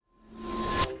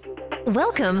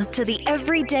Welcome to the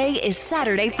Everyday is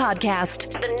Saturday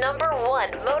podcast, the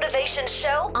 #1 motivation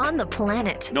show on the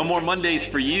planet. No more Mondays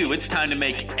for you. It's time to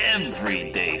make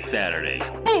every day Saturday.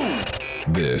 Boom!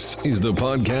 This is the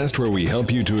podcast where we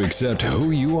help you to accept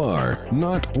who you are,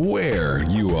 not where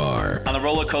you are. On the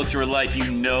roller coaster of life,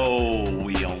 you know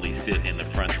we only sit in the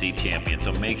front seat, champion.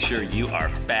 So make sure you are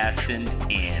fastened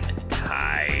in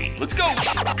tight. Let's go!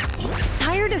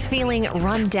 Tired of feeling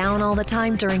run down all the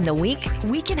time during the week?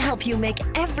 We can help you make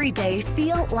every day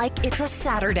feel like it's a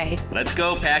Saturday. Let's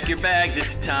go. Pack your bags.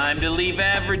 It's time to leave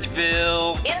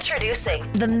Averageville. Introducing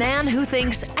the man who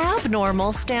thinks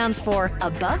abnormal stands for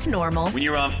above normal. When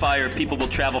you're on fire, people will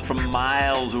travel from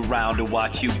miles around to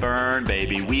watch you burn,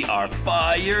 baby. We are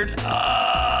fired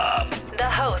up. The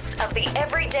host of the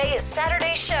Everyday is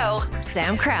Saturday show,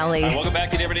 Sam Crowley. Welcome back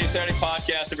to the Everyday Saturday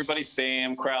podcast, everybody.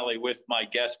 Sam Crowley with my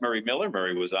guest, Murray Miller.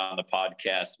 Murray was on the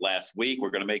podcast last week. We're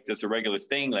going to make this a regular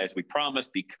thing, as we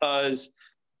promised, because,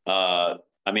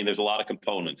 there's a lot of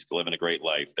components to living a great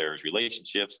life. There's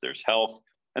relationships, there's health,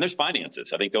 and there's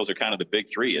finances. I think those are kind of the big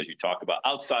three as you talk about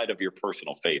outside of your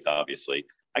personal faith, obviously.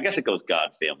 I guess it goes God,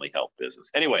 family, health,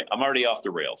 business. Anyway, I'm already off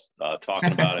the rails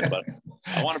talking about it, but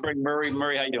I want to bring Murray.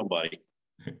 Murray, how you doing, buddy?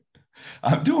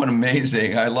 I'm doing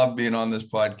amazing. I love being on this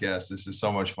podcast. This is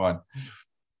so much fun.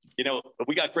 You know,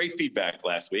 we got great feedback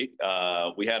last week.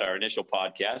 We had our initial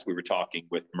podcast. We were talking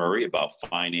with Murray about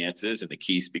finances and the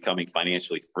keys to becoming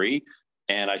financially free.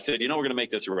 And I said, we're going to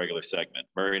make this a regular segment.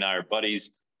 Murray and I are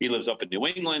buddies. He lives up in New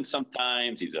England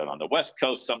sometimes. He's out on the West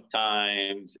Coast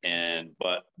sometimes.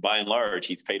 But by and large,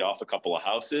 he's paid off a couple of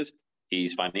houses.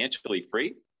 He's financially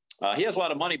free. He has a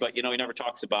lot of money, but, he never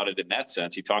talks about it in that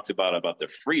sense. He talks about the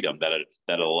freedom that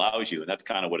it allows you. And that's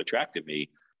kind of what attracted me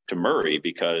to Murray,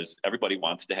 because everybody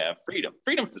wants to have freedom.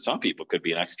 Freedom to some people could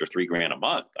be an extra $3,000 a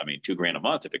month. I mean, $2,000 a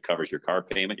month if it covers your car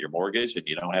payment, your mortgage, and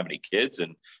you don't have any kids,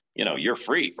 and you're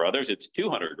free. For others, it's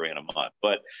 $200,000 a month.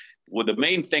 But the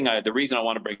main thing, the reason I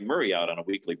want to bring Murray out on a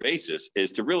weekly basis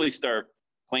is to really start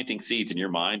planting seeds in your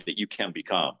mind that you can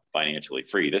become financially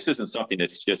free. This isn't something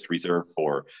that's just reserved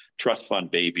for trust fund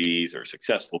babies or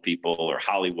successful people or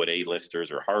Hollywood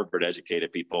A-listers or Harvard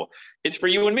educated people. It's for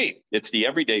you and me. It's the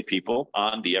everyday people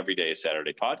on the Everyday is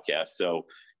Saturday podcast. So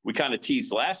we kind of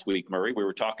teased last week, Murray, we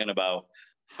were talking about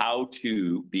how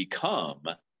to become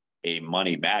a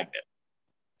money magnet.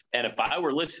 And if I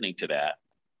were listening to that,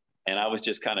 and I was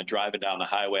just kind of driving down the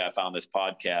highway, I found this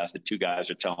podcast and two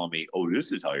guys are telling me, oh,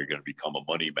 this is how you're going to become a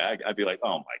money magnet. I'd be like,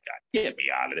 oh my God, get me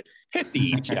out of it. Hit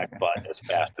the eject button as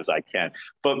fast as I can.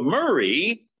 But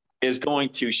Murray is going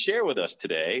to share with us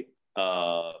today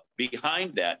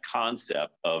behind that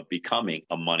concept of becoming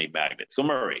a money magnet. So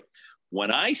Murray,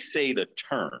 when I say the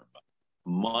term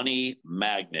money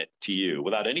magnet to you,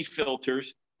 without any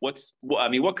filters, what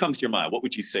comes to your mind? What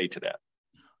would you say to that?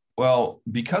 Well,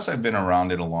 because I've been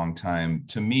around it a long time,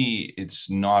 to me, it's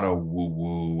not a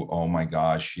woo-woo, oh my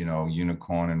gosh,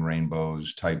 unicorn and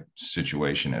rainbows type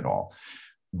situation at all.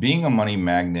 Being a money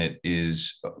magnet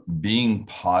is being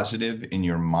positive in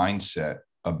your mindset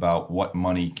about what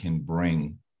money can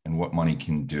bring and what money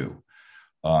can do.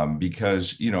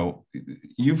 Because,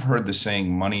 you've heard the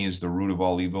saying, money is the root of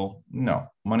all evil. No,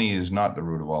 money is not the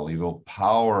root of all evil.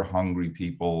 Power-hungry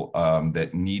people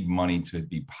that need money to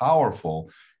be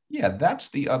powerful, yeah, that's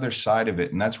the other side of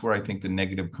it. And that's where I think the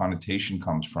negative connotation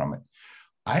comes from it.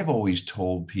 I've always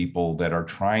told people that are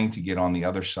trying to get on the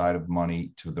other side of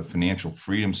money to the financial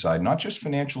freedom side, not just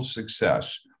financial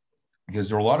success, because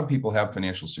there are a lot of people who have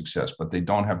financial success, but they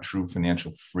don't have true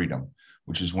financial freedom,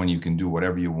 which is when you can do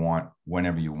whatever you want,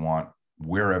 whenever you want,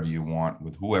 wherever you want,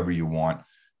 with whoever you want.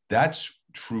 That's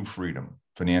true freedom,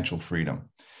 financial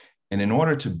freedom. And in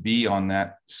order to be on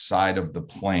that side of the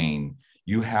plane,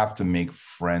 you have to make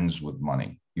friends with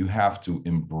money. You have to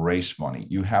embrace money.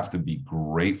 You have to be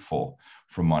grateful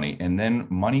for money. And then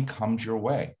money comes your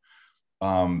way.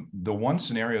 The one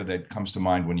scenario that comes to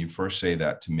mind when you first say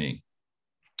that to me,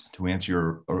 to answer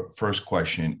your first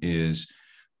question, is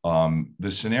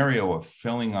the scenario of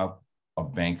filling up a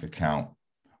bank account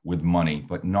with money,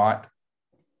 but not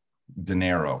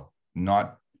dinero,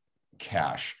 not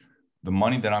cash. The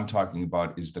money that I'm talking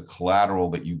about is the collateral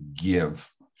that you give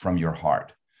from your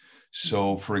heart.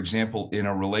 So, for example, in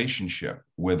a relationship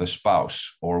with a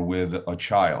spouse or with a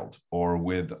child or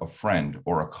with a friend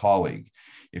or a colleague,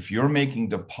 if you're making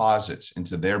deposits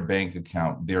into their bank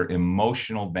account, their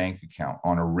emotional bank account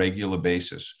on a regular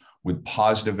basis with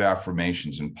positive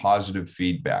affirmations and positive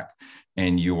feedback,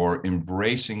 and you're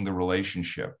embracing the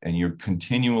relationship and you're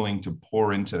continuing to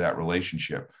pour into that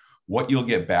relationship, what you'll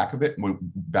get back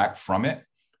from it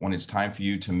when it's time for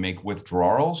you to make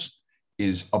withdrawals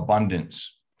is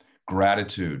abundance,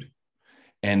 gratitude.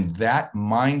 And that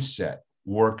mindset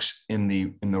works in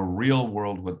the real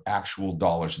world with actual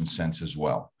dollars and cents as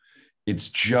well. It's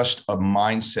just a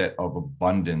mindset of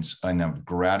abundance and of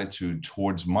gratitude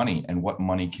towards money and what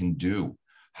money can do,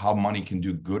 how money can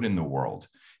do good in the world.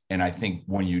 And I think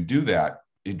when you do that,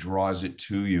 it draws it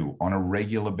to you on a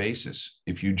regular basis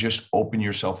if you just open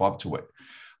yourself up to it.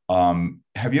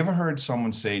 Have you ever heard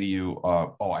someone say to you,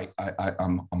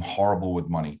 I'm horrible with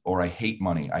money, or I hate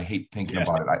money. I hate thinking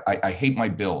about it. I hate my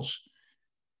bills.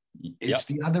 It's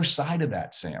the other side of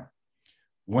that, Sam.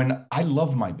 When I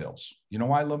love my bills, you know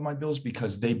why I love my bills?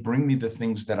 Because they bring me the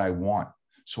things that I want.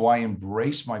 So I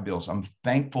embrace my bills. I'm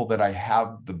thankful that I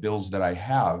have the bills that I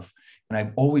have. And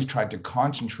I've always tried to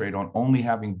concentrate on only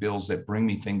having bills that bring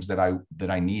me things that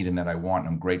I need and that I want.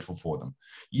 And I'm grateful for them.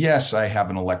 Yes, I have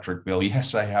an electric bill.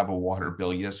 Yes, I have a water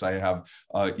bill. Yes, I have,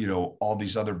 all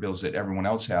these other bills that everyone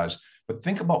else has. But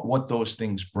think about what those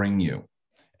things bring you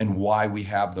and why we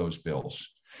have those bills.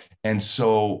 And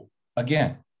so,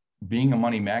 again, being a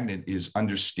money magnet is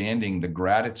understanding the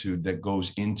gratitude that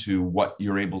goes into what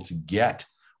you're able to get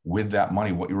with that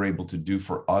money, what you're able to do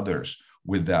for others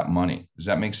with that money. Does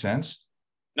that make sense?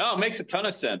 No, it makes a ton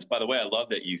of sense. By the way, I love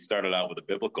that you started out with a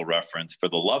biblical reference. For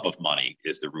the love of money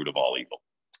is the root of all evil.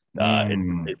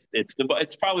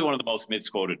 It's probably one of the most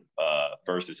misquoted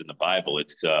verses in the Bible.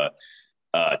 It's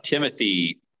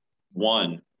Timothy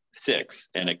 1:6,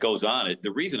 and it goes on.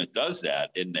 The reason it does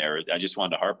that in there, I just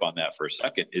wanted to harp on that for a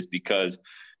second, is because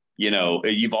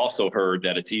you've also heard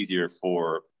that it's easier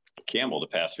for a camel to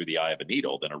pass through the eye of a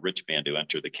needle than a rich man to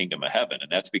enter the kingdom of heaven,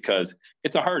 and that's because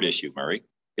it's a heart issue, Murray.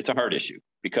 It's a heart issue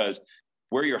because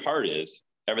where your heart is,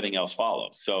 everything else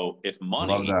follows. So if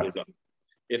money's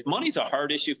a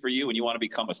heart issue for you and you want to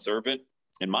become a servant,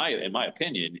 in my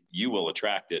opinion, you will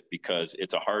attract it because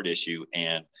it's a heart issue.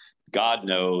 And God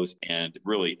knows, and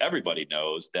really everybody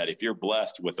knows, that if you're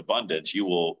blessed with abundance, you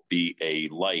will be a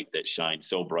light that shines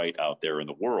so bright out there in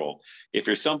the world. If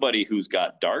you're somebody who's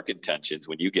got dark intentions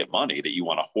when you get money, that you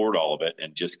want to hoard all of it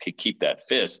and just keep that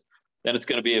fist, then it's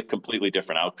going to be a completely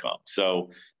different outcome.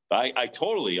 So I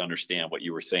totally understand what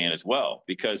you were saying as well,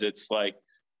 because it's like,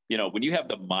 when you have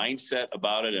the mindset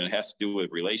about it and it has to do with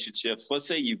relationships, let's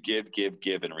say you give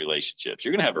in relationships,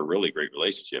 you're going to have a really great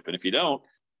relationship. And if you don't,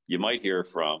 you might hear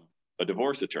from a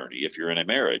divorce attorney if you're in a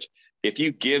marriage. If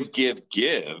you give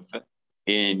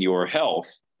in your health,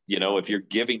 if you're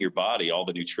giving your body all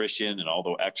the nutrition and all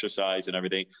the exercise and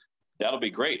everything, that'll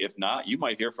be great. If not, you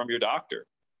might hear from your doctor.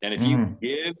 And if you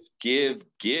give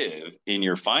in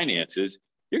your finances,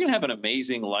 you're going to have an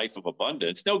amazing life of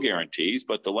abundance. No guarantees,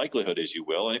 but the likelihood is you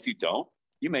will. And if you don't,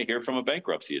 you may hear from a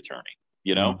bankruptcy attorney,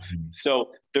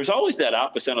 So there's always that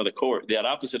opposite end of the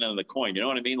coin. You know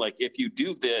what I mean? Like if you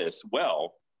do this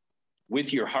well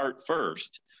with your heart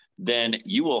first, then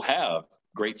you will have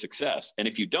great success. And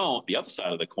if you don't, the other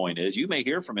side of the coin is you may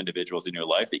hear from individuals in your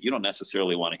life that you don't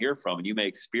necessarily want to hear from, and you may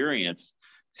experience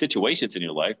situations in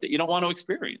your life that you don't want to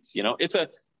experience.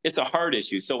 It's a hard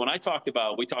issue. So when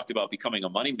we talked about becoming a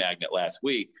money magnet last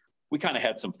week, we kind of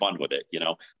had some fun with it,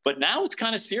 but now it's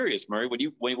kind of serious, Murray, when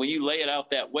you lay it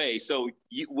out that way. So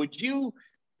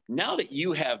now that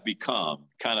you have become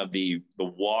kind of the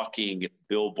walking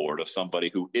billboard of somebody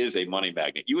who is a money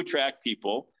magnet, you attract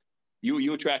people,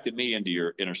 you attracted me into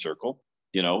your inner circle,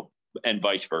 and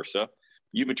vice versa.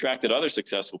 You've attracted other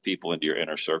successful people into your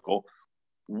inner circle.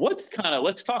 I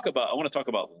want to talk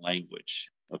about language.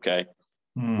 Okay.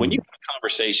 When you have a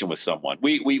conversation with someone,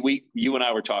 you and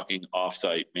I were talking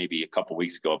offsite maybe a couple of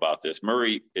weeks ago about this.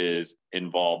 Murray is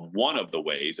involved. One of the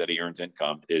ways that he earns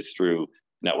income is through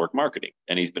network marketing,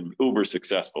 and he's been uber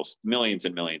successful, millions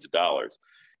and millions of dollars.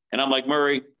 And I'm like,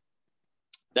 Murray,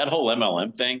 that whole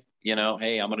MLM thing,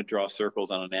 hey, I'm going to draw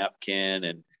circles on a napkin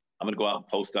and I'm going to go out and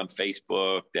post on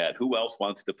Facebook that who else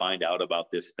wants to find out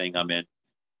about this thing I'm in.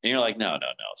 And you're like, no,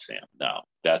 Sam, no,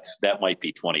 that might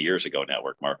be 20 years ago,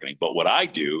 network marketing. But what I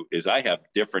do is I have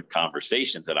different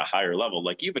conversations at a higher level.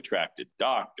 Like you've attracted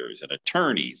doctors and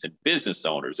attorneys and business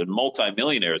owners and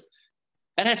multimillionaires.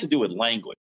 That has to do with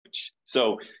language.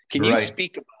 So can you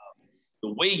speak about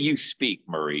the way you speak,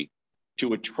 Murray,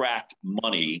 to attract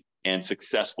money and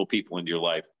successful people into your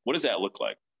life? What does that look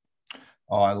like?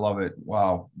 Oh, I love it.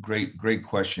 Wow. Great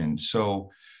question.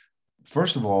 So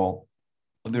first of all,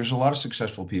 there's a lot of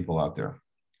successful people out there.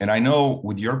 And I know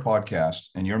with your podcast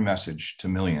and your message to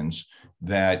millions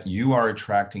that you are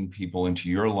attracting people into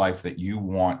your life that you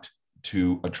want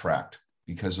to attract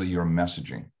because of your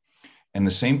messaging. And the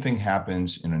same thing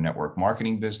happens in a network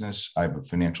marketing business. I have a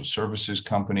financial services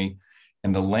company.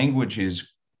 And the language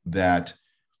is that,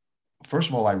 first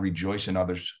of all, I rejoice in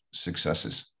others'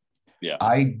 successes. Yeah.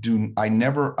 I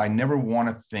never want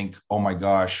to think, oh my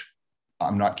gosh,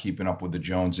 I'm not keeping up with the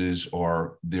Joneses,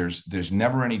 or there's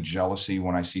never any jealousy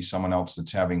when I see someone else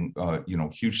that's having,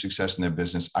 huge success in their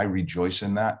business. I rejoice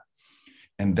in that.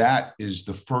 And that is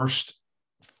the first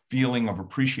feeling of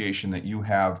appreciation that you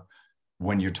have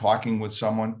when you're talking with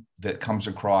someone that comes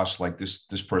across like this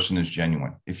person is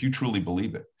genuine, if you truly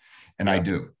believe it. And I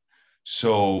do.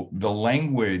 So the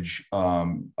language,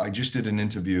 I just did an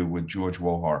interview with George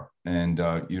Wohar, and,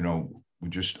 we're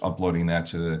just uploading that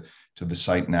to the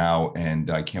site now.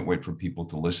 And I can't wait for people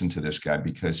to listen to this guy,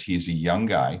 because he's a young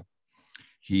guy.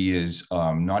 He is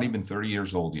not even 30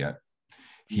 years old yet.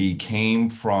 He came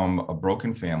from a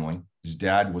broken family. His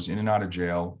dad was in and out of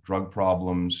jail, drug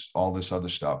problems, all this other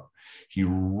stuff. He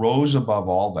rose above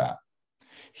all that.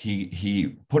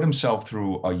 He put himself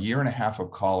through a year and a half of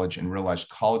college and realized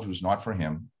college was not for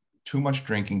him. Too much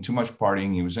drinking, too much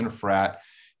partying. He was in a frat.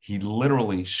 He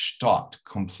literally stopped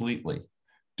completely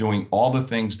doing all the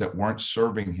things that weren't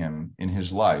serving him in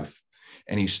his life.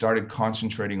 And he started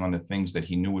concentrating on the things that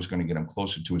he knew was going to get him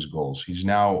closer to his goals. He's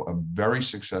now a very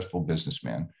successful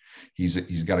businessman.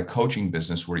 He's got a coaching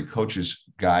business where he coaches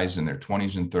guys in their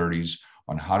 20s and 30s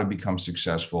on how to become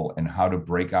successful and how to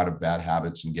break out of bad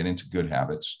habits and get into good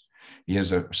habits. He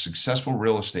has a successful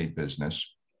real estate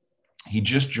business. He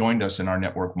just joined us in our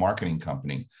network marketing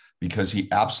company because he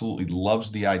absolutely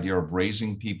loves the idea of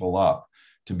raising people up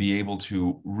to be able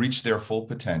to reach their full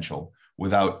potential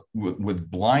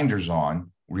with blinders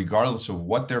on, regardless of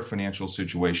what their financial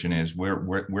situation is,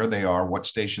 where they are, what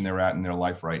station they're at in their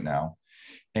life right now.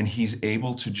 And he's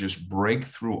able to just break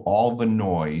through all the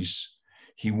noise.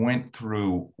 He went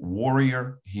through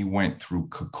Warrior. He went through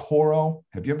Kokoro.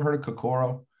 Have you ever heard of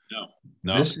Kokoro?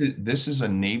 No. This is a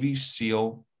Navy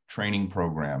SEAL training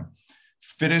program.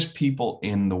 Fittest people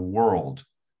in the world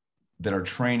that are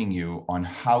training you on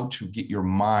how to get your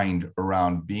mind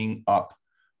around being up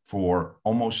for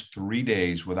almost 3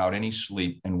 days without any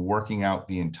sleep and working out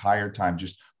the entire time,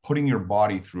 just putting your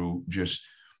body through just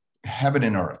heaven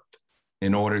and earth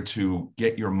in order to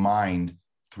get your mind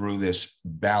through this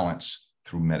balance,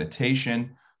 through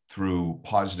meditation, through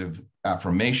positive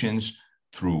affirmations,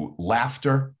 through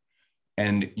laughter.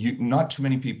 And not too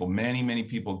many people, many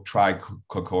people try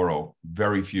Kokoro,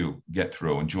 very few get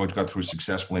through. And George got through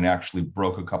successfully and actually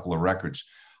broke a couple of records.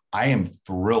 I am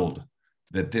thrilled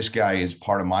that this guy is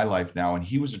part of my life now. And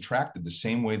he was attracted the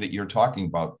same way that you're talking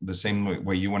about, the same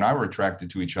way you and I were attracted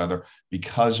to each other,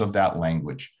 because of that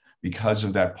language, because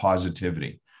of that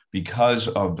positivity, because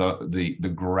of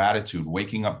the gratitude,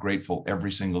 waking up grateful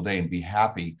every single day and be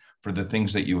happy for the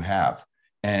things that you have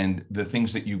and the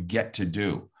things that you get to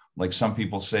do. Like some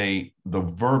people say the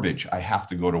verbiage, I have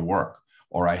to go to work,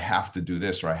 or I have to do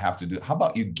this, or I have to do, how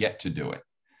about you get to do it?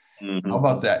 Mm-hmm. How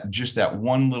about that? Just that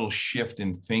one little shift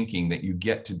in thinking that you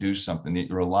get to do something, that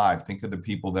you're alive. Think of the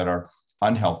people that are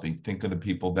unhealthy. Think of the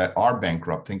people that are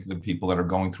bankrupt. Think of the people that are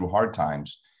going through hard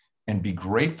times, and be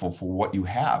grateful for what you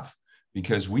have,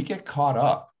 because we get caught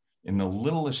up in the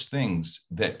littlest things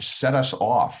that set us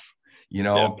off.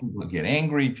 People get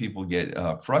angry, people get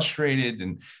frustrated,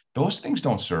 and those things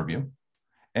don't serve you.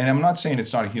 And I'm not saying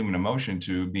it's not a human emotion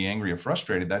to be angry or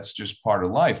frustrated. That's just part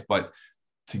of life. But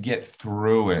to get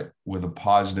through it with a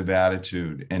positive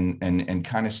attitude and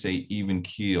kind of stay even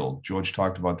keeled. George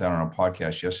talked about that on a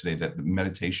podcast yesterday, that the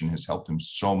meditation has helped him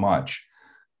so much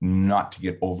not to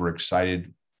get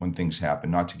overexcited when things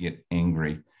happen, not to get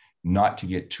angry, not to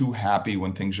get too happy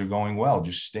when things are going well,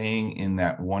 just staying in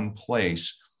that one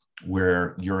place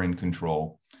where you're in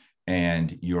control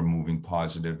and you're moving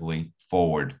positively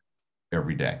forward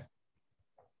every day.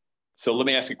 So let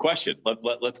me ask you a question.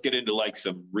 Let's get into like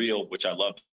some real, which I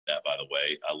love that, by the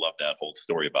way. I love that whole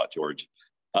story about George.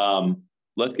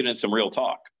 Let's get into some real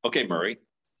talk. Okay, Murray,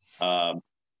 I'll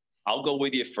go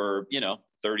with you for,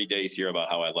 30 days here about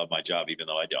how I love my job, even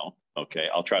though I don't. Okay.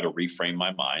 I'll try to reframe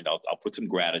my mind. I'll put some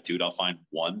gratitude. I'll find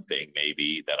one thing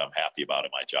maybe that I'm happy about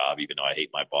in my job, even though I hate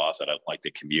my boss. I don't like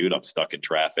the commute. I'm stuck in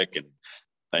traffic and,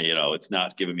 it's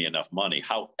not giving me enough money.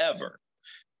 However,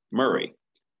 Murray,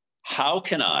 how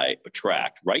can I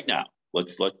attract right now?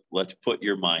 Let's put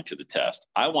your mind to the test.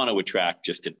 I want to attract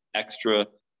just an extra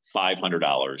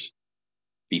 $500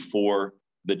 before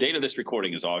the date of this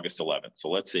recording is August 11th.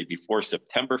 So let's say before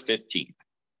September 15th,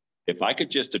 if I could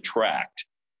just attract,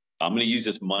 I'm going to use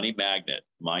this money magnet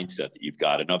mindset that you've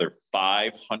got, another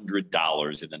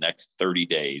 $500 in the next 30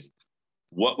 days.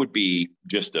 What would be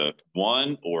just a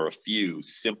one or a few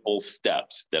simple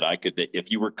steps that I could, that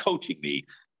if you were coaching me,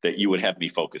 that you would have me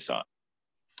focus on?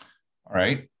 All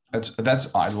right.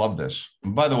 I love this.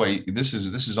 And by the way, this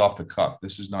is off the cuff.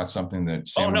 This is not something that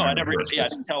Sam. Oh no, I never. rehearsed. Yeah, I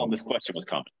didn't tell him this question was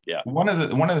coming. Yeah. One of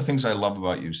the things I love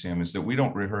about you, Sam, is that we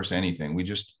don't rehearse anything. We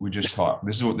just talk.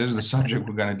 This is the subject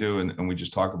we're going to do, and we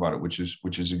just talk about it, which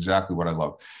is exactly what I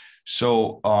love.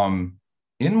 So,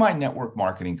 in my network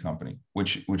marketing company,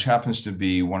 which happens to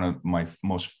be one of my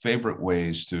most favorite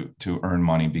ways to earn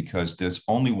money, because there's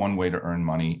only one way to earn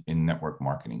money in network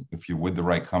marketing, if you're with the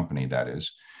right company, that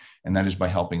is, and that is by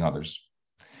helping others.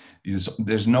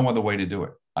 There's no other way to do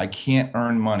it. I can't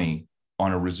earn money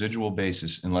on a residual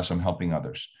basis unless I'm helping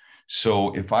others.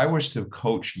 So if I was to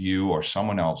coach you or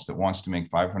someone else that wants to make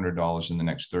 $500 in the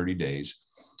next 30 days,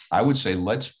 I would say,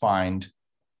 let's find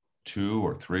 2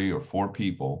 or 3 or 4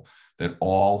 people that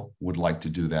all would like to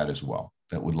do that as well,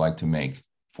 that would like to make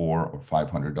 $400 or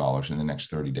 $500 in the next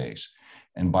 30 days.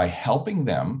 And by helping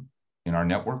them in our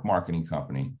network marketing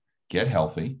company get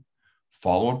healthy,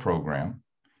 follow a program,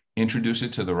 introduce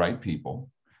it to the right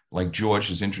people, like George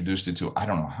has introduced it to, I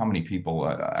don't know how many people,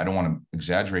 I don't want to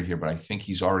exaggerate here, but I think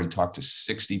he's already talked to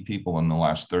 60 people in the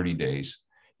last 30 days.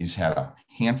 He's had a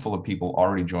handful of people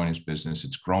already join his business.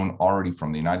 It's grown already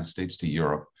from the United States to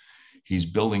Europe. He's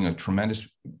building a tremendous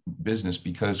business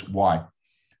because why?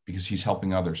 Because he's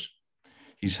helping others.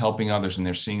 He's helping others and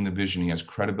they're seeing the vision. He has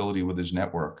credibility with his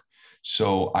network.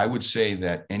 So I would say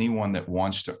that anyone that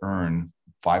wants to earn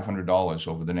 $500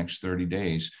 over the next 30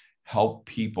 days, help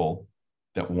people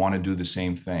that want to do the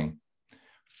same thing.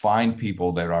 Find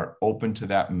people that are open to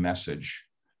that message,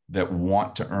 that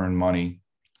want to earn money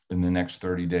in the next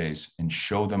 30 days, and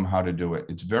show them how to do it.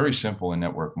 It's very simple in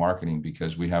network marketing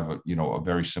because we have a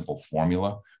very simple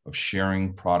formula of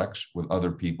sharing products with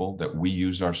other people that we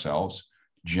use ourselves,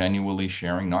 genuinely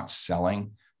sharing, not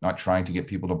selling, not trying to get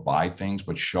people to buy things,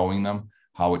 but showing them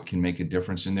how it can make a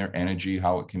difference in their energy,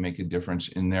 how it can make a difference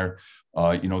in their,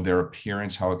 their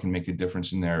appearance, how it can make a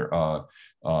difference in their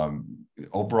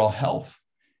overall health.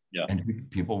 Yeah. And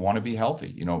people want to be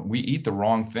healthy. We eat the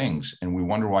wrong things and we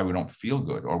wonder why we don't feel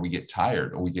good, or we get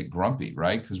tired, or we get grumpy,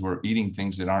 right? Because we're eating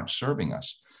things that aren't serving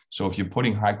us. So if you're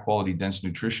putting high quality, dense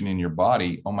nutrition in your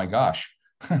body, oh my gosh,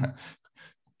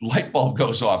 light bulb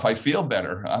goes off. I feel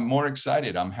better. I'm more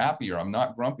excited. I'm happier. I'm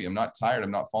not grumpy. I'm not tired.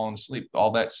 I'm not falling asleep.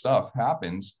 All that stuff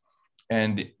happens.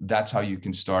 And that's how you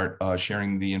can start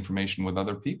sharing the information with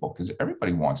other people, because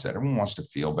everybody wants that. Everyone wants to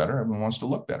feel better. Everyone wants to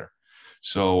look better.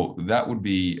 So that would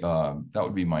be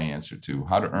my answer to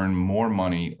how to earn more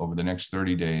money over the next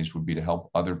 30 days would be to help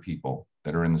other people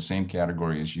that are in the same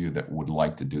category as you that would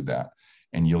like to do that.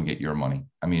 And you'll get your money.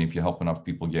 I mean, if you help enough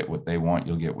people get what they want,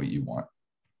 you'll get what you want.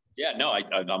 Yeah, no,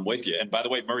 I'm with you. And by the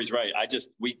way, Murray's right.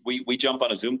 We jump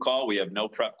on a Zoom call. We have no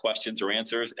prep questions or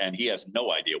answers, and he has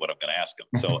no idea what I'm going to ask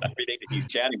him. So every day that he's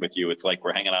chatting with you, it's like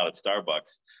we're hanging out at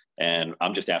Starbucks, and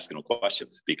I'm just asking him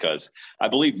questions, because I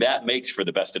believe that makes for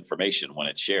the best information when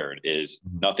it's shared. Is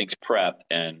nothing's prepped,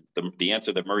 and the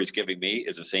answer that Murray's giving me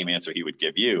is the same answer he would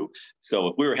give you. So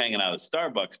if we were hanging out at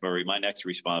Starbucks, Murray, my next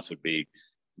response would be,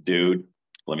 dude,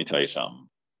 let me tell you something.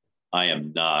 I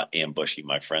am not ambushing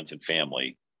my friends and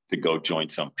family to go join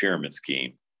some pyramid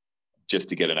scheme just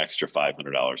to get an extra $500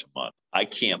 a month. I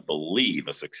can't believe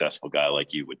a successful guy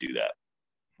like you would do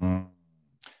that.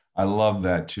 I love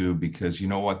that too, because you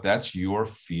know what? That's your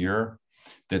fear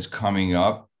that's coming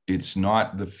up. It's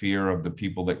not the fear of the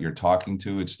people that you're talking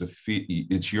to.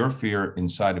 It's your fear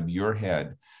inside of your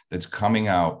head that's coming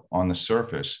out on the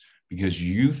surface because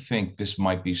you think this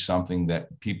might be something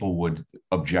that people would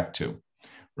object to.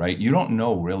 Right? You don't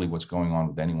know really what's going on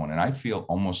with anyone. And I feel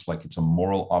almost like it's a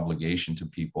moral obligation to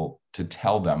people to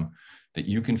tell them that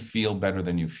you can feel better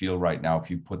than you feel right now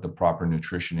if you put the proper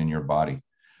nutrition in your body.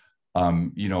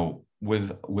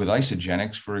 With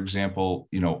Isagenix, for example,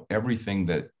 everything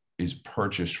that is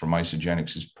purchased from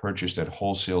Isagenix is purchased at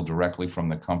wholesale directly from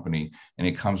the company, and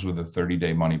it comes with a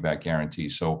 30-day money-back guarantee.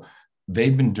 So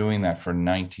they've been doing that for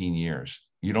 19 years.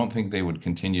 You don't think they would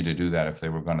continue to do that if they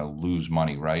were going to lose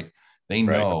money, right? They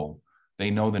know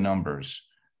the numbers.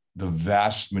 The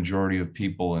vast majority of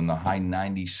people in the high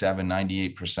 97,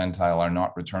 98 percentile are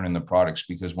not returning the products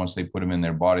because once they put them in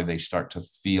their body, they start to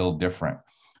feel different.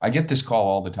 I get this call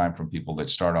all the time from people that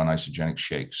start on Isagenix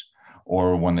shakes,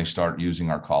 or when they start using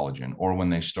our collagen, or when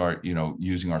they start,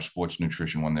 using our sports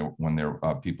nutrition, when they're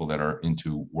people that are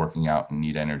into working out and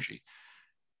need energy.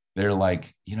 They're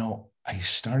like, I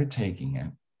started taking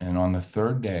it, and on the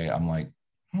 3rd day, I'm like,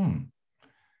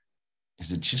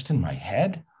 is it just in my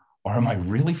head, or am I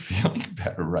really feeling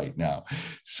better right now?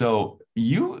 So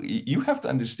you have to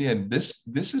understand this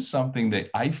is something that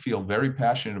I feel very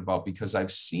passionate about, because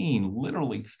I've seen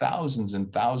literally thousands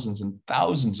and thousands and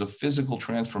thousands of physical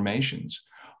transformations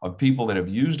of people that have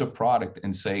used a product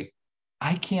and say,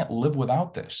 I can't live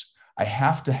without this. I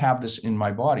have to have this in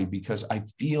my body because I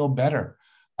feel better.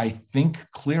 I think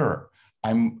clearer.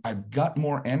 I've got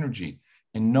more energy.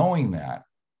 And knowing that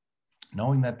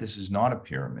this is not a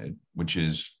pyramid, which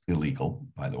is illegal,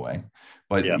 by the way,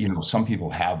 but Yeah. Some people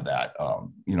have that,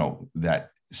 that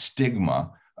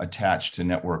stigma attached to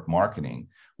network marketing,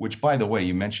 which, by the way,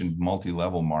 you mentioned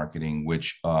multi-level marketing,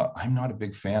 which I'm not a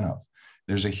big fan of.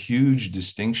 There's a huge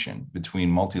distinction between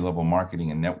multi-level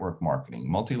marketing and network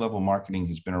marketing. Multi-level marketing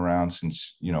has been around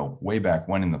since, way back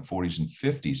when in the 40s and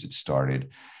 50s it started.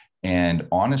 And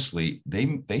honestly,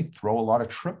 they throw a lot of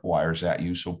tripwires at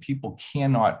you so people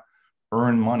cannot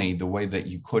earn money the way that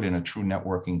you could in a true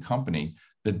networking company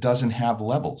that doesn't have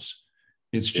levels.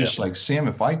 It's just like, Sam,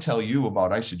 if I tell you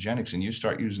about Isagenix and you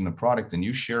start using the product and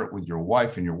you share it with your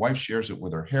wife and your wife shares it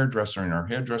with her hairdresser and her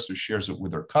hairdresser shares it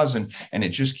with her cousin, and it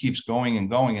just keeps going and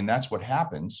going. And that's what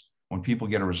happens when people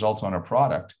get a result on a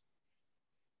product.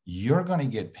 You're going to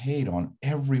get paid on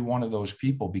every one of those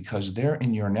people because they're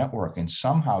in your network. And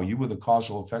somehow you were the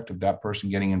causal effect of that person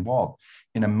getting involved.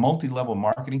 In a multi-level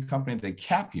marketing company, they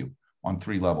cap you on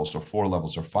 3 levels or 4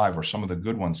 levels or 5, or some of the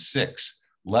good ones, 6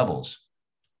 levels.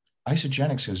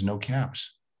 Isagenix has no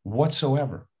caps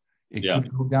whatsoever. It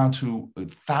could go down to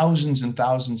thousands and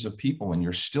thousands of people and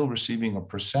you're still receiving a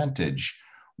percentage,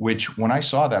 which when I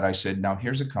saw that, I said, now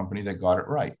here's a company that got it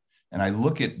right. And I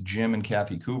look at Jim and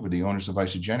Kathy Coover, the owners of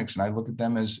Isagenix, and I look at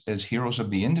them as heroes of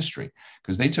the industry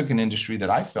because they took an industry that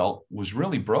I felt was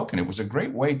really broken. It was a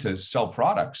great way to sell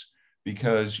products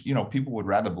because, people would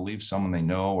rather believe someone they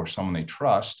know or someone they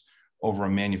trust over a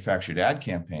manufactured ad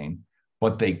campaign.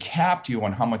 But they capped you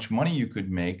on how much money you could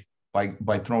make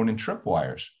by throwing in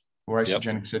tripwires. Where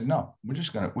Isagenix said, no, we're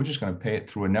just gonna pay it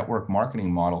through a network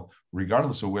marketing model,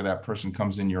 regardless of where that person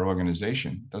comes in your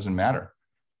organization. Doesn't matter.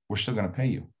 We're still gonna pay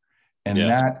you, and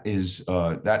that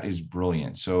is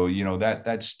brilliant. So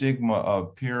that stigma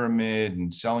of pyramid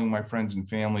and selling my friends and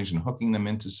families and hooking them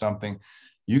into something,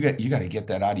 you got to get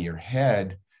that out of your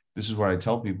head. This is what I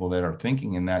tell people that are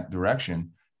thinking in that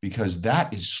direction. Because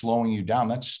that is slowing you down.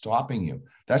 That's stopping you.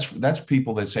 That's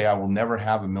people that say, I will never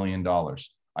have $1 million.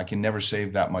 I can never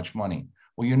save that much money.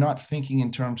 Well, you're not thinking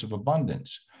in terms of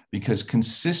abundance because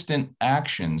consistent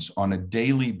actions on a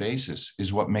daily basis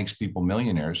is what makes people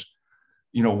millionaires.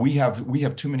 We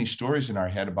have too many stories in our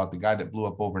head about the guy that blew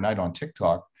up overnight on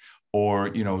TikTok or,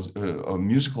 a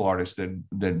musical artist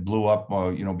that blew up,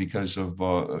 because of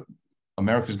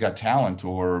America's Got Talent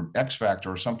or X Factor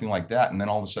or something like that. And then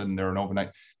all of a sudden they're an overnight.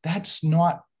 That's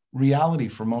not reality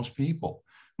for most people.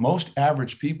 Most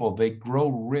average people, they grow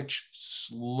rich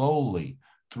slowly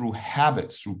through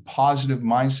habits, through positive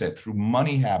mindset, through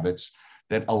money habits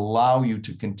that allow you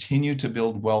to continue to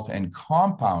build wealth and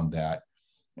compound that.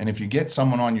 And if you get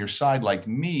someone on your side like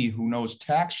me who knows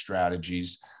tax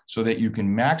strategies so that you can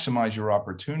maximize your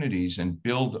opportunities and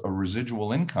build a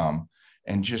residual income,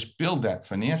 and just build that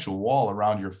financial wall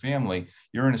around your family,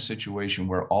 you're in a situation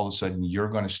where all of a sudden you're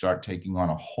going to start taking on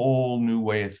a whole new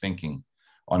way of thinking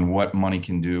on what money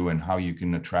can do and how you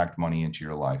can attract money into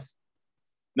your life.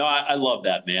 No, I love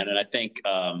that, man. And I think,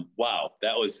 wow,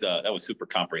 that was super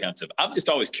comprehensive. I'm just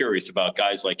always curious about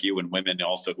guys like you and women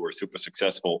also who are super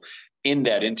successful in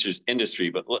that industry.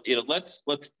 But let's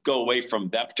go away from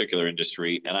that particular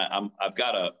industry. And I've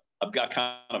got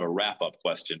kind of a wrap-up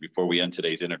question before we end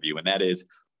today's interview, and that is,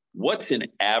 what's an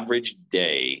average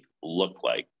day look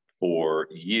like for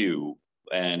you?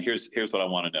 And here's what I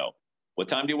want to know. What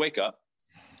time do you wake up?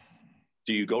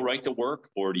 Do you go right to work,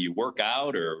 or do you work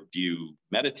out, or do you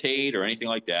meditate or anything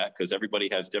like that? Because everybody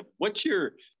has different. What's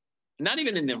your, not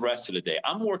even in the rest of the day.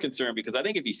 I'm more concerned because I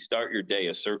think if you start your day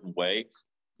a certain way,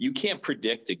 you can't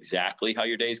predict exactly how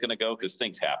your day is going to go because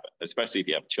things happen, especially if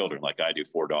you have children like I do,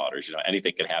 4 daughters.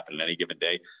 Anything can happen in any given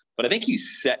day. But I think you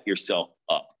set yourself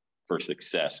up for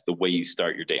success the way you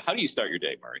start your day. How do you start your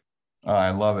day, Murray?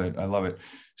 I love it. I love it.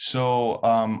 So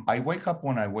I wake up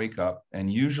when I wake up,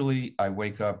 and usually I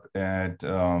wake up at,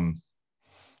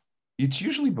 it's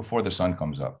usually before the sun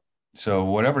comes up. So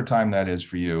whatever time that is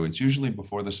for you, it's usually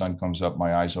before the sun comes up,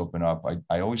 my eyes open up.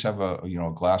 I always have a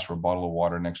glass or a bottle of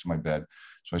water next to my bed.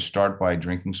 So I start by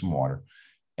drinking some water.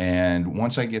 And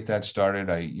once I get that started,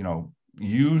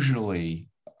 usually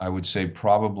I would say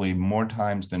probably more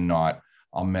times than not,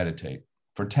 I'll meditate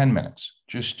for 10 minutes.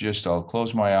 Just I'll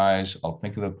close my eyes. I'll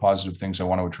think of the positive things I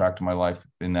want to attract to my life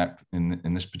in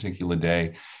this particular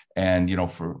day. And,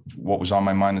 for what was on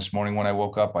my mind this morning when I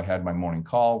woke up, I had my morning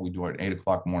call. We do our 8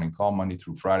 o'clock morning call Monday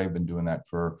through Friday. I've been doing that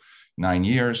for 9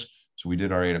 years. So we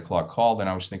did our 8 o'clock call. Then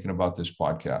I was thinking about this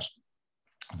podcast.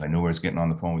 because I knew I was getting on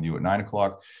the phone with you at 9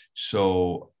 o'clock.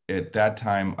 So at that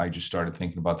time, I just started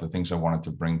thinking about the things I wanted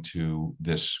to bring to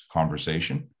this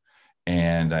conversation.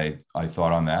 And I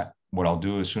thought on that. What I'll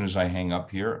do as soon as I hang up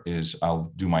here is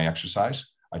I'll do my exercise.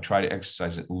 I try to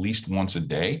exercise at least once a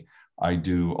day. I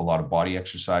do a lot of body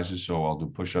exercises. So I'll do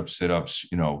push-ups, sit-ups,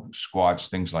 squats,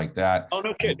 things like that. Oh,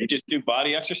 no kid. You just do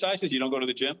body exercises? You don't go to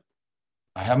the gym?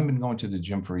 I haven't been going to the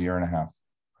gym for a year and a half.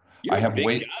 You're I have a big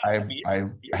weight. guy.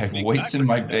 I have weights in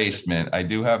my basement. I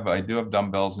do have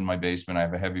dumbbells in my basement. I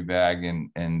have a heavy bag,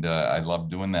 and I love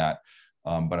doing that.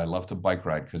 But I love to bike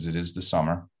ride because it is the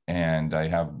summer, and I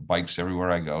have bikes everywhere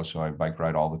I go. So I bike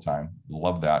ride all the time.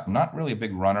 Love that. I'm not really a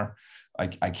big runner.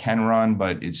 I can run,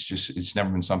 but it's never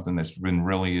been something that's been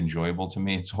really enjoyable to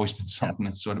me. It's always been something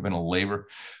that's sort of been a labor.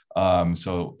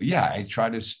 So yeah, I try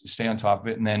to stay on top of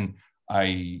it, and then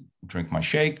I drink my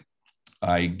shake.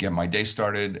 I get my day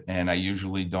started, and I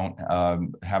usually don't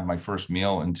have my first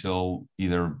meal until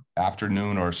either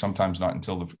afternoon or sometimes not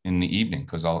until in the evening,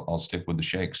 because I'll stick with the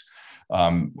shakes.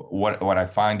 What I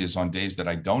find is on days that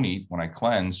I don't eat, when I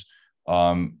cleanse,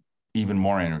 even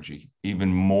more energy,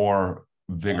 even more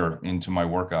vigor into my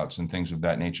workouts and things of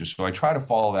that nature. So I try to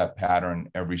follow that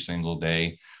pattern every single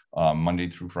day, Monday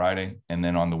through Friday. And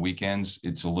then on the weekends,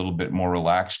 it's a little bit more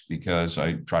relaxed because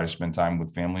I try to spend time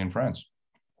with family and friends.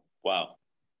 Wow.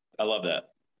 I love that.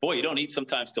 Boy, you don't eat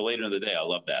sometimes till later in the day. I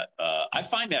love that. I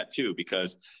find that too,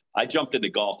 because I jumped into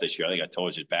golf this year. I think I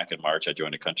told you back in March, I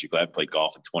joined a country club. I played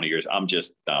golf in 20 years. I'm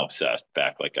just now obsessed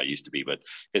back like I used to be, but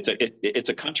it's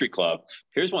a country club.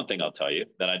 Here's one thing I'll tell you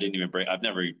that I didn't even bring. I've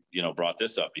never, brought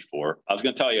this up before. I was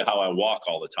going to tell you how I walk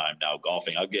all the time now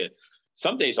golfing.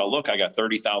 Some days I'll look, I got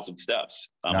 30,000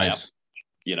 steps on my app,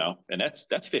 and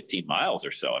that's 15 miles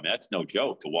or so. I mean, that's no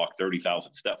joke to walk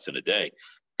 30,000 steps in a day.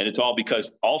 And it's all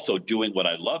because also doing what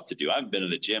I love to do. I haven't been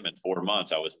in the gym in 4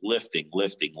 months. I was lifting,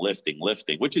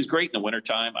 which is great in the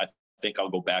wintertime. I think I'll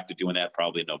go back to doing that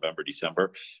probably in November,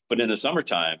 December. But in the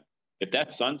summertime, if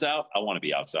that sun's out, I want to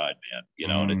be outside, man.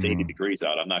 And it's 80 degrees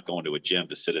out. I'm not going to a gym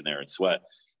to sit in there and sweat.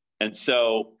 And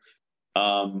so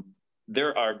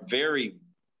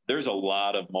there's a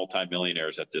lot of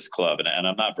multimillionaires at this club. And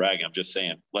I'm not bragging. I'm just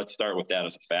saying, let's start with that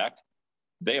as a fact.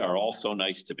 They are all so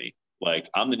nice to me. Like,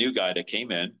 I'm the new guy that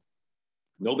came in.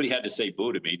 Nobody had to say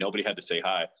boo to me. Nobody had to say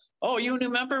hi. Oh, you a new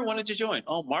member? When did you join?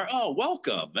 Oh, Mark. Oh,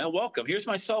 welcome, man. Welcome. Here's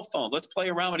my cell phone. Let's play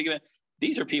around.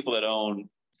 These are people that own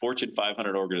Fortune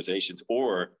 500 organizations,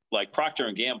 or like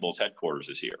Procter & Gamble's headquarters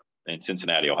is here in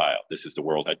Cincinnati, Ohio. This is the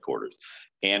world headquarters.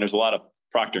 And there's a lot of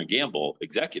Procter & Gamble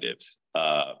executives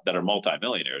that are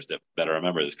multimillionaires that are a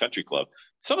member of this country club.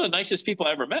 Some of the nicest people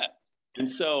I ever met. And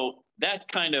so that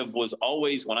kind of was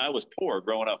always, when I was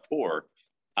growing up poor,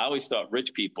 I always thought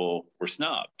rich people were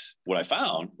snobs. What I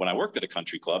found when I worked at a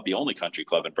country club, the only country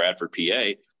club in Bradford,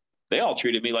 PA, they all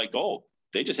treated me like gold.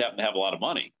 They just happened to have a lot of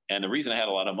money. And the reason I had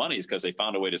a lot of money is because they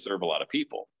found a way to serve a lot of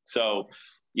people. So,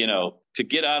 to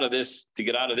get out of this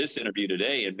interview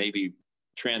today and maybe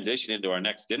transition into our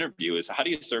next interview is, how do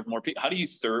you serve more people? How do you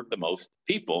serve the most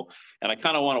people? And I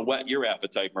kind of want to whet your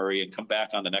appetite, Murray, and come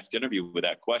back on the next interview with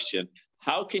that question.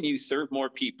 How can you serve more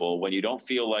people when you don't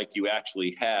feel like you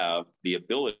actually have the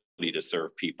ability to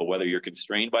serve people, whether you're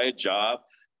constrained by a job,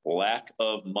 lack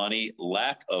of money,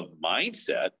 lack of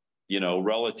mindset,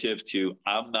 relative to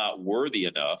I'm not worthy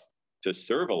enough to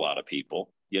serve a lot of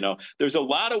people. There's a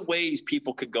lot of ways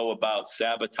people could go about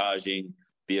sabotaging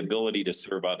the ability to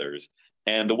serve others.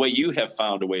 And the way you have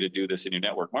found a way to do this in your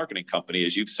network marketing company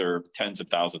is you've served tens of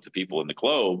thousands of people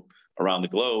around the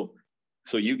globe.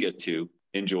 So you get to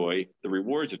enjoy the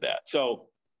rewards of that. So,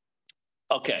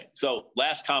 okay. So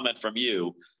last comment from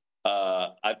you.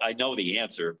 I know the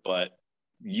answer, but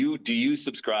do you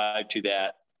subscribe to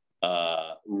that?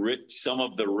 Some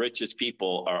of the richest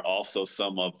people are also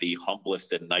some of the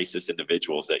humblest and nicest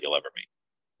individuals that you'll ever meet.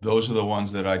 Those are the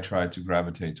ones that I try to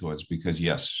gravitate towards, because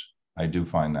yes, I do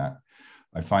find that.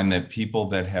 I find that people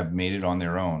that have made it on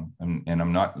their own, and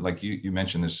I'm not, like you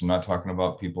mentioned this, I'm not talking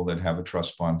about people that have a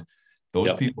trust fund.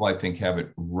 Those people, I think, have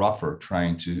it rougher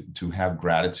trying to have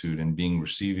gratitude and being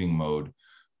receiving mode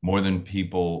more than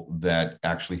people that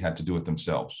actually had to do it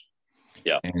themselves.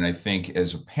 Yeah. And I think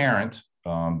as a parent,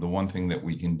 the one thing that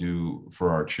we can do for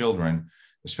our children,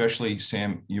 especially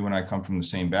Sam, you and I come from the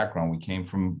same background. We came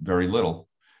from very little.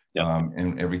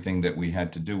 And everything that we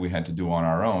had to do on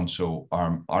our own. So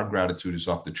our gratitude is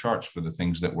off the charts for the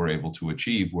things that we're able to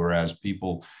achieve. Whereas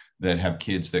people that have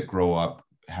kids that grow up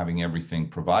having everything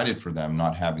provided for them,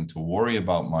 not having to worry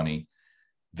about money,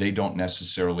 they don't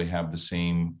necessarily have the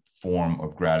same form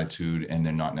of gratitude, and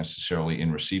they're not necessarily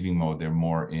in receiving mode. They're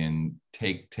more in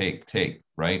take,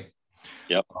 right?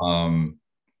 Yep.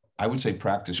 I would say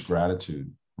practice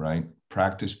gratitude, right?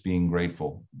 Practice being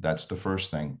grateful. That's the first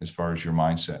thing as far as your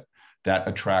mindset. That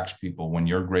attracts people. When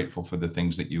you're grateful for the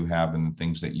things that you have and the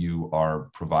things that you are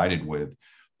provided with,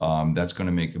 that's going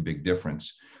to make a big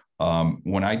difference.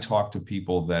 When I talk to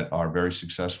people that are very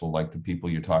successful, like the people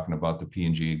you're talking about, the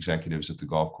P&G executives at the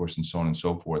golf course and so on and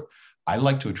so forth, I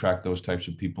like to attract those types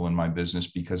of people in my business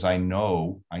because I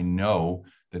know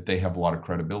that they have a lot of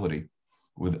credibility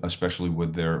especially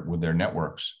with their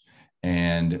networks,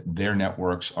 and their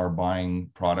networks are buying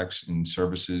products and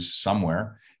services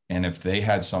somewhere. And if they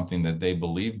had something that they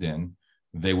believed in,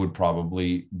 they would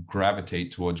probably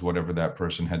gravitate towards whatever that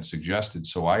person had suggested.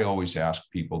 So I always ask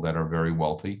people that are very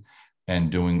wealthy and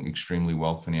doing extremely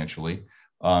well financially,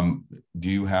 do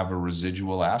you have a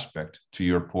residual aspect to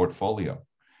your portfolio?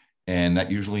 And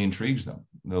that usually intrigues them.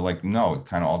 They're like, no, it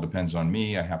kind of all depends on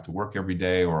me. I have to work every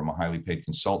day, or I'm a highly paid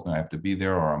consultant. I have to be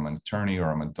there, or I'm an attorney,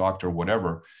 or I'm a doctor,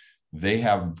 whatever. They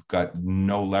have got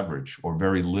no leverage or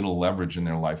very little leverage in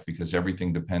their life because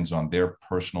everything depends on their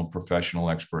personal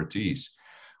professional expertise.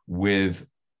 With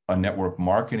a network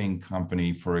marketing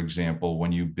company, for example,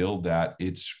 when you build that,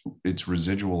 it's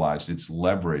residualized, it's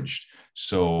leveraged.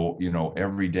 So,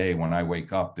 every day when I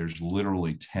wake up, there's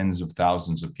literally tens of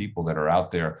thousands of people that are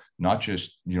out there, not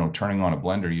just, turning on a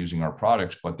blender using our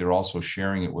products, but they're also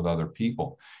sharing it with other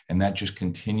people. And that just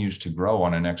continues to grow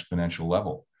on an exponential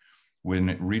level. When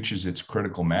it reaches its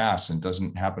critical mass, and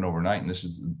doesn't happen overnight, and this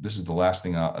is the last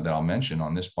thing that I'll mention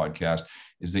on this podcast,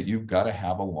 is that you've got to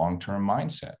have a long-term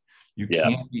mindset. You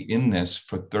can't be in this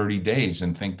for 30 days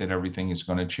and think that everything is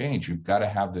going to change. You've got to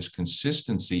have this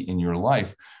consistency in your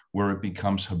life where it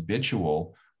becomes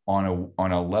habitual on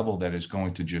a level that is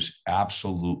going to just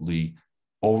absolutely,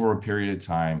 over a period of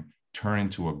time, turn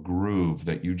into a groove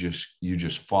that you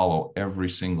just follow every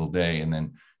single day. And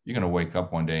then you're going to wake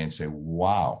up one day and say,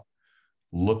 wow,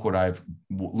 look what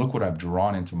I've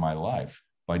drawn into my life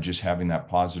by just having that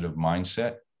positive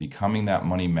mindset, becoming that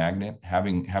money magnet,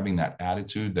 having that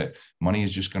attitude that money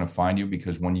is just going to find you,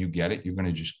 because when you get it, you're going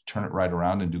to just turn it right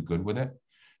around and do good with it.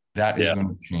 That is going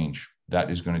to change. That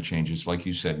is going to change. It's like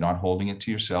you said, not holding it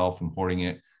to yourself and hoarding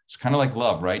it. It's kind of like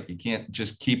love, right? You can't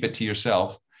just keep it to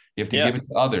yourself. You have to give it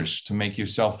to others to make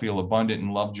yourself feel abundant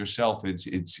and loved yourself. It's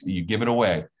you give it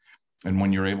away. And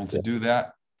when you're able to do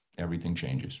that, everything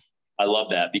changes. I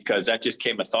love that, because that just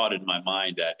came a thought in my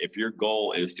mind that if your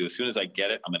goal is to, as soon as I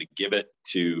get it, I'm going to give it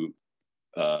to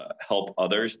help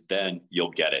others, then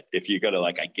you'll get it. If you're going to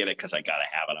I get it because I got to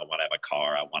have it. I want to have a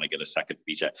car. I want to get a second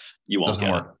beach. You won't get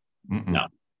it.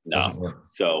 No.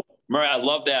 So Murray, I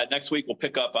love that. Next week, we'll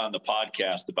pick up on the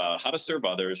podcast about how to serve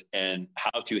others and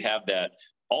how to have that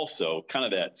also kind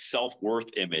of that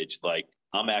self-worth image. Like,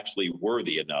 I'm actually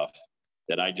worthy enough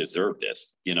that I deserve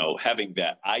this, having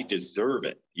that I deserve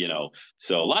it,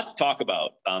 So a lot to talk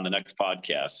about on the next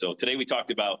podcast. So today we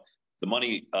talked about the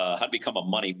money, how to become a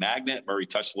money magnet. Murray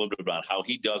touched a little bit about how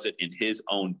he does it in his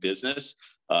own business.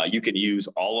 You can use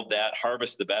all of that,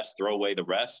 harvest the best, throw away the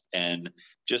rest. And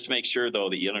just make sure, though,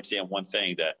 that you understand one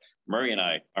thing, that Murray and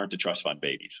I aren't the trust fund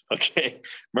babies. Okay.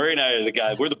 Murray and I are the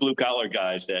guys, we're the blue collar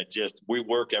guys that we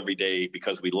work every day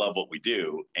because we love what we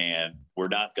do. And we're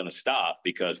not going to stop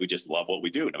because we just love what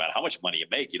we do. No matter how much money you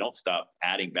make, you don't stop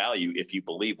adding value if you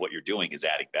believe what you're doing is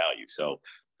adding value. So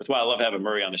that's why I love having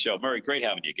Murray on the show. Murray, great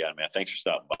having you again, man. Thanks for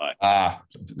stopping by.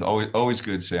 Always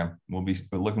good, Sam. We're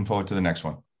looking forward to the next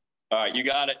one. All right, you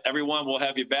got it, everyone. We'll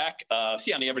have you back.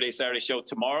 See you on the Everyday Saturday show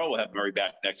tomorrow. We'll have Murray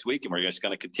back next week, and we're just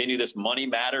going to continue this Money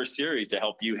Matters series to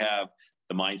help you have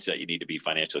the mindset you need to be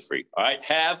financially free. All right,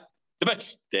 have the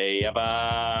best day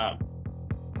ever.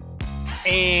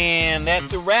 And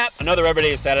that's a wrap. Another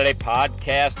Everyday Saturday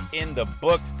podcast in the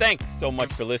books. Thanks so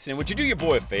much for listening. Would you do your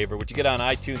boy a favor? Would you get on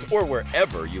iTunes or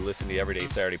wherever you listen to the Everyday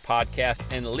Saturday podcast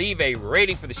and leave a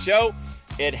rating for the show?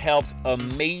 It helps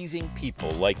amazing people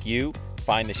like you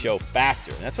find the show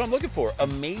faster. And that's what I'm looking for,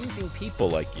 amazing people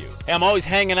like you. Hey, I'm always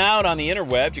hanging out on the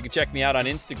interwebs. You can check me out on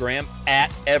Instagram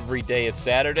at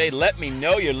EverydayIsSaturday. Let me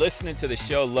know you're listening to the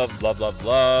show.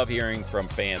 Love hearing from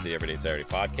fans of the Everyday Saturday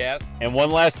podcast. And one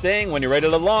last thing, when you're ready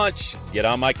to launch, get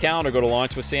on my calendar, go to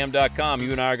launchwithsam.com.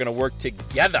 You and I are going to work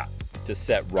together to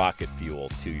set rocket fuel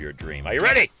to your dream. Are you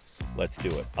ready? Let's do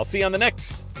it. I'll see you on the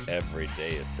next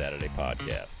Everyday is Saturday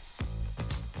podcast.